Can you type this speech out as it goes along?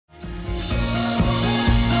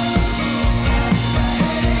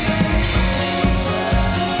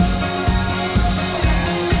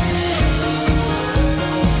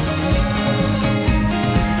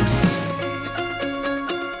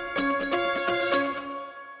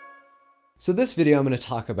So this video, I'm going to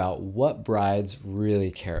talk about what brides really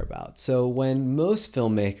care about. So when most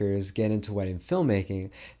filmmakers get into wedding filmmaking,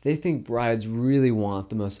 they think brides really want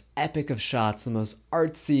the most epic of shots, the most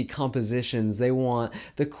artsy compositions. They want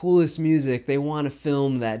the coolest music. They want a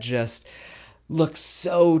film that just looks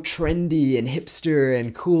so trendy and hipster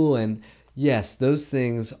and cool. And yes, those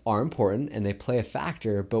things are important and they play a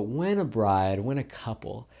factor. But when a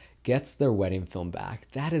couple gets their wedding film back,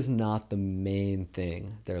 that is not the main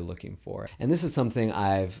thing they're looking for. And this is something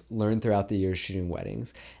I've learned throughout the years shooting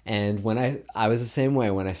weddings. And when I was the same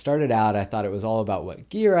way. When I started out, I thought it was all about what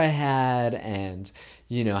gear I had and,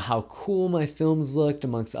 how cool my films looked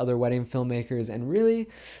amongst other wedding filmmakers. And really,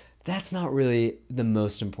 that's not really the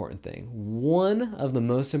most important thing. One of the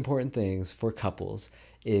most important things for couples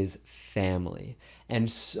is family. And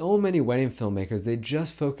so many wedding filmmakers, they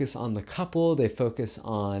just focus on the couple, they focus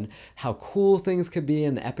on how cool things could be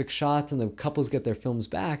and the epic shots, and the couples get their films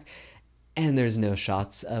back, and there's no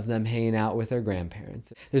shots of them hanging out with their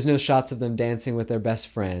grandparents. There's no shots of them dancing with their best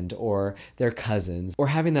friend or their cousins, or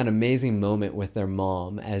having that amazing moment with their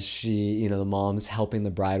mom as she, the mom's helping the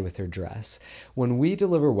bride with her dress. When we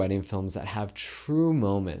deliver wedding films that have true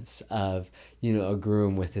moments of, a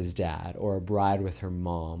groom with his dad, or a bride with her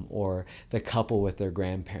mom, or the couple with their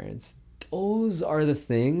grandparents, those are the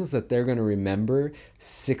things that they're going to remember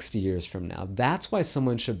 60 years from now. That's why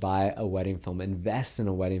someone should buy a wedding film, invest in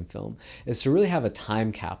a wedding film, is to really have a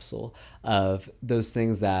time capsule of those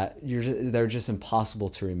things that they're just impossible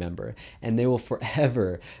to remember. And they will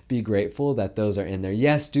forever be grateful that those are in there.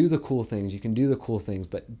 Yes, do the cool things. You can do the cool things,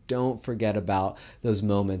 but don't forget about those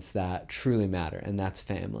moments that truly matter, and that's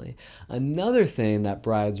family. Another thing that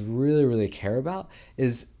brides really, really care about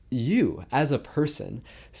is you as a person.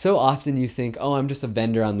 So often you think, oh, I'm just a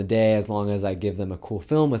vendor on the day. As long as I give them a cool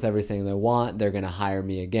film with everything they want, they're going to hire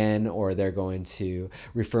me again, or they're going to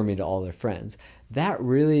refer me to all their friends. That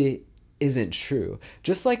really isn't true.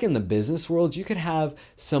 Just like in the business world, you could have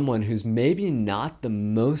someone who's maybe not the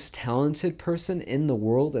most talented person in the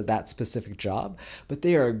world at that specific job, but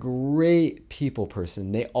they are a great people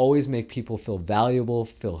person. They always make people feel valuable,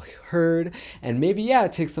 feel heard, and maybe, yeah,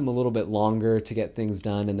 it takes them a little bit longer to get things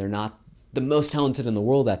done, and they're not the most talented in the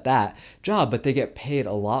world at that job, but they get paid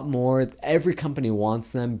a lot more. Every company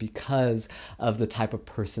wants them because of the type of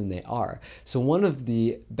person they are. So one of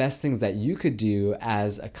the best things that you could do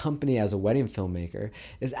as a company, as a wedding filmmaker,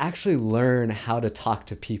 is actually learn how to talk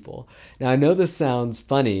to people. Now, I know this sounds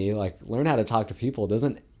funny, like learn how to talk to people.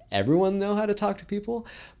 Doesn't everyone know how to talk to people?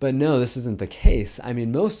 But no, this isn't the case. I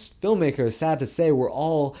mean, most filmmakers, sad to say, we're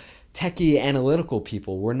all techie, analytical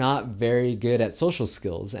people. We're not very good at social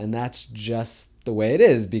skills, and that's just the way it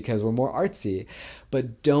is because we're more artsy.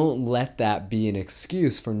 But don't let that be an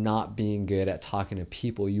excuse for not being good at talking to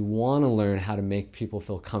people. You want to learn how to make people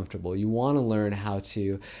feel comfortable. You want to learn how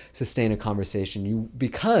to sustain a conversation.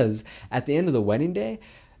 Because at the end of the wedding day,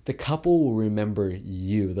 the couple will remember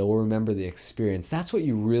you. They will remember the experience. That's what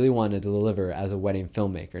you really want to deliver as a wedding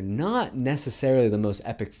filmmaker. Not necessarily the most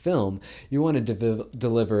epic film. You want to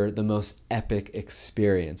deliver the most epic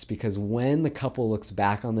experience, because when the couple looks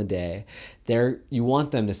back on the day, you want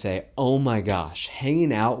them to say, oh my gosh,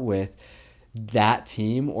 hanging out with that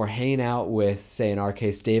team, or hanging out with, say in our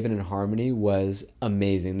case, David and Harmony, was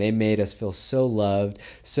amazing. They made us feel so loved,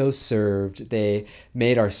 so served. They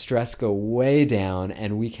made our stress go way down,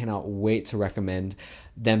 and we cannot wait to recommend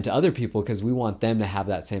them to other people because we want them to have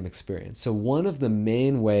that same experience. So one of the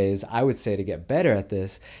main ways I would say to get better at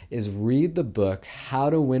this is read the book How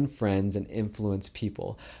to Win Friends and Influence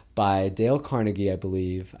People by Dale Carnegie, I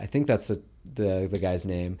believe. I think that's the guy's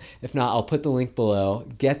name. If not, I'll put the link below.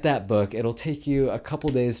 Get that book. It'll take you a couple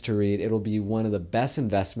days to read. It'll be one of the best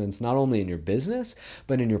investments, not only in your business,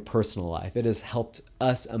 but in your personal life. It has helped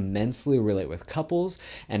us immensely relate with couples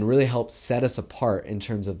and really helped set us apart in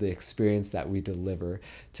terms of the experience that we deliver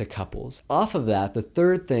to couples. Off of that, the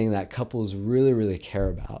third thing that couples really, really care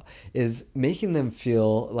about is making them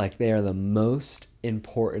feel like they are the most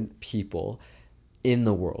important people in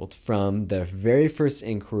the world, from the very first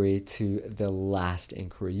inquiry to the last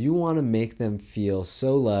inquiry. You want to make them feel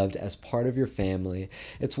so loved as part of your family.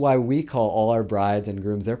 It's why we call all our brides and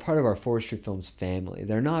grooms, they're part of our Forestry Films family.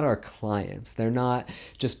 They're not our clients. They're not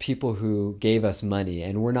just people who gave us money,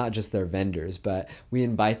 and we're not just their vendors, but we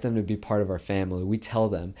invite them to be part of our family. We tell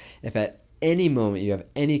them, if at any moment you have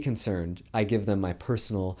any concern, I give them my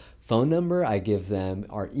personal phone number, I give them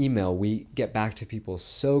our email. We get back to people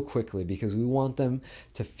so quickly because we want them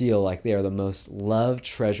to feel like they are the most loved,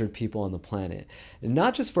 treasured people on the planet. And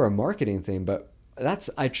not just for a marketing thing, but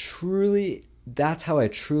I truly that's how I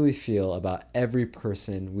truly feel about every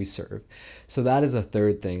person we serve. So that is a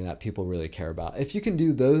third thing that people really care about. If you can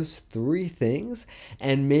do those three things,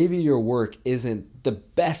 and maybe your work isn't the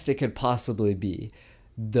best it could possibly be,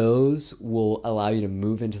 those will allow you to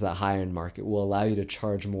move into the higher end market, will allow you to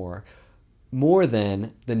charge more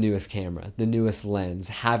than the newest camera, the newest lens,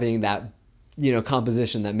 having that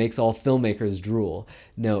composition that makes all filmmakers drool.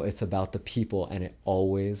 No, it's about the people, and it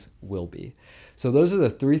always will be. So those are the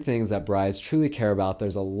three things that brides truly care about.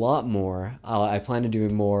 There's a lot more. I plan on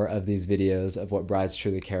doing more of these videos of what brides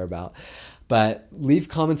truly care about. But leave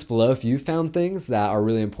comments below if you found things that are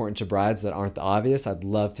really important to brides that aren't the obvious. I'd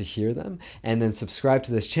love to hear them. And then subscribe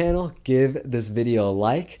to this channel, give this video a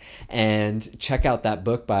like, and check out that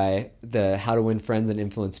book by the How to Win Friends and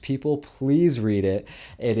Influence People. Please read it.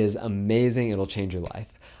 It is amazing. It'll change your life.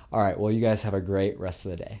 All right, well, you guys have a great rest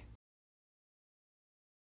of the day.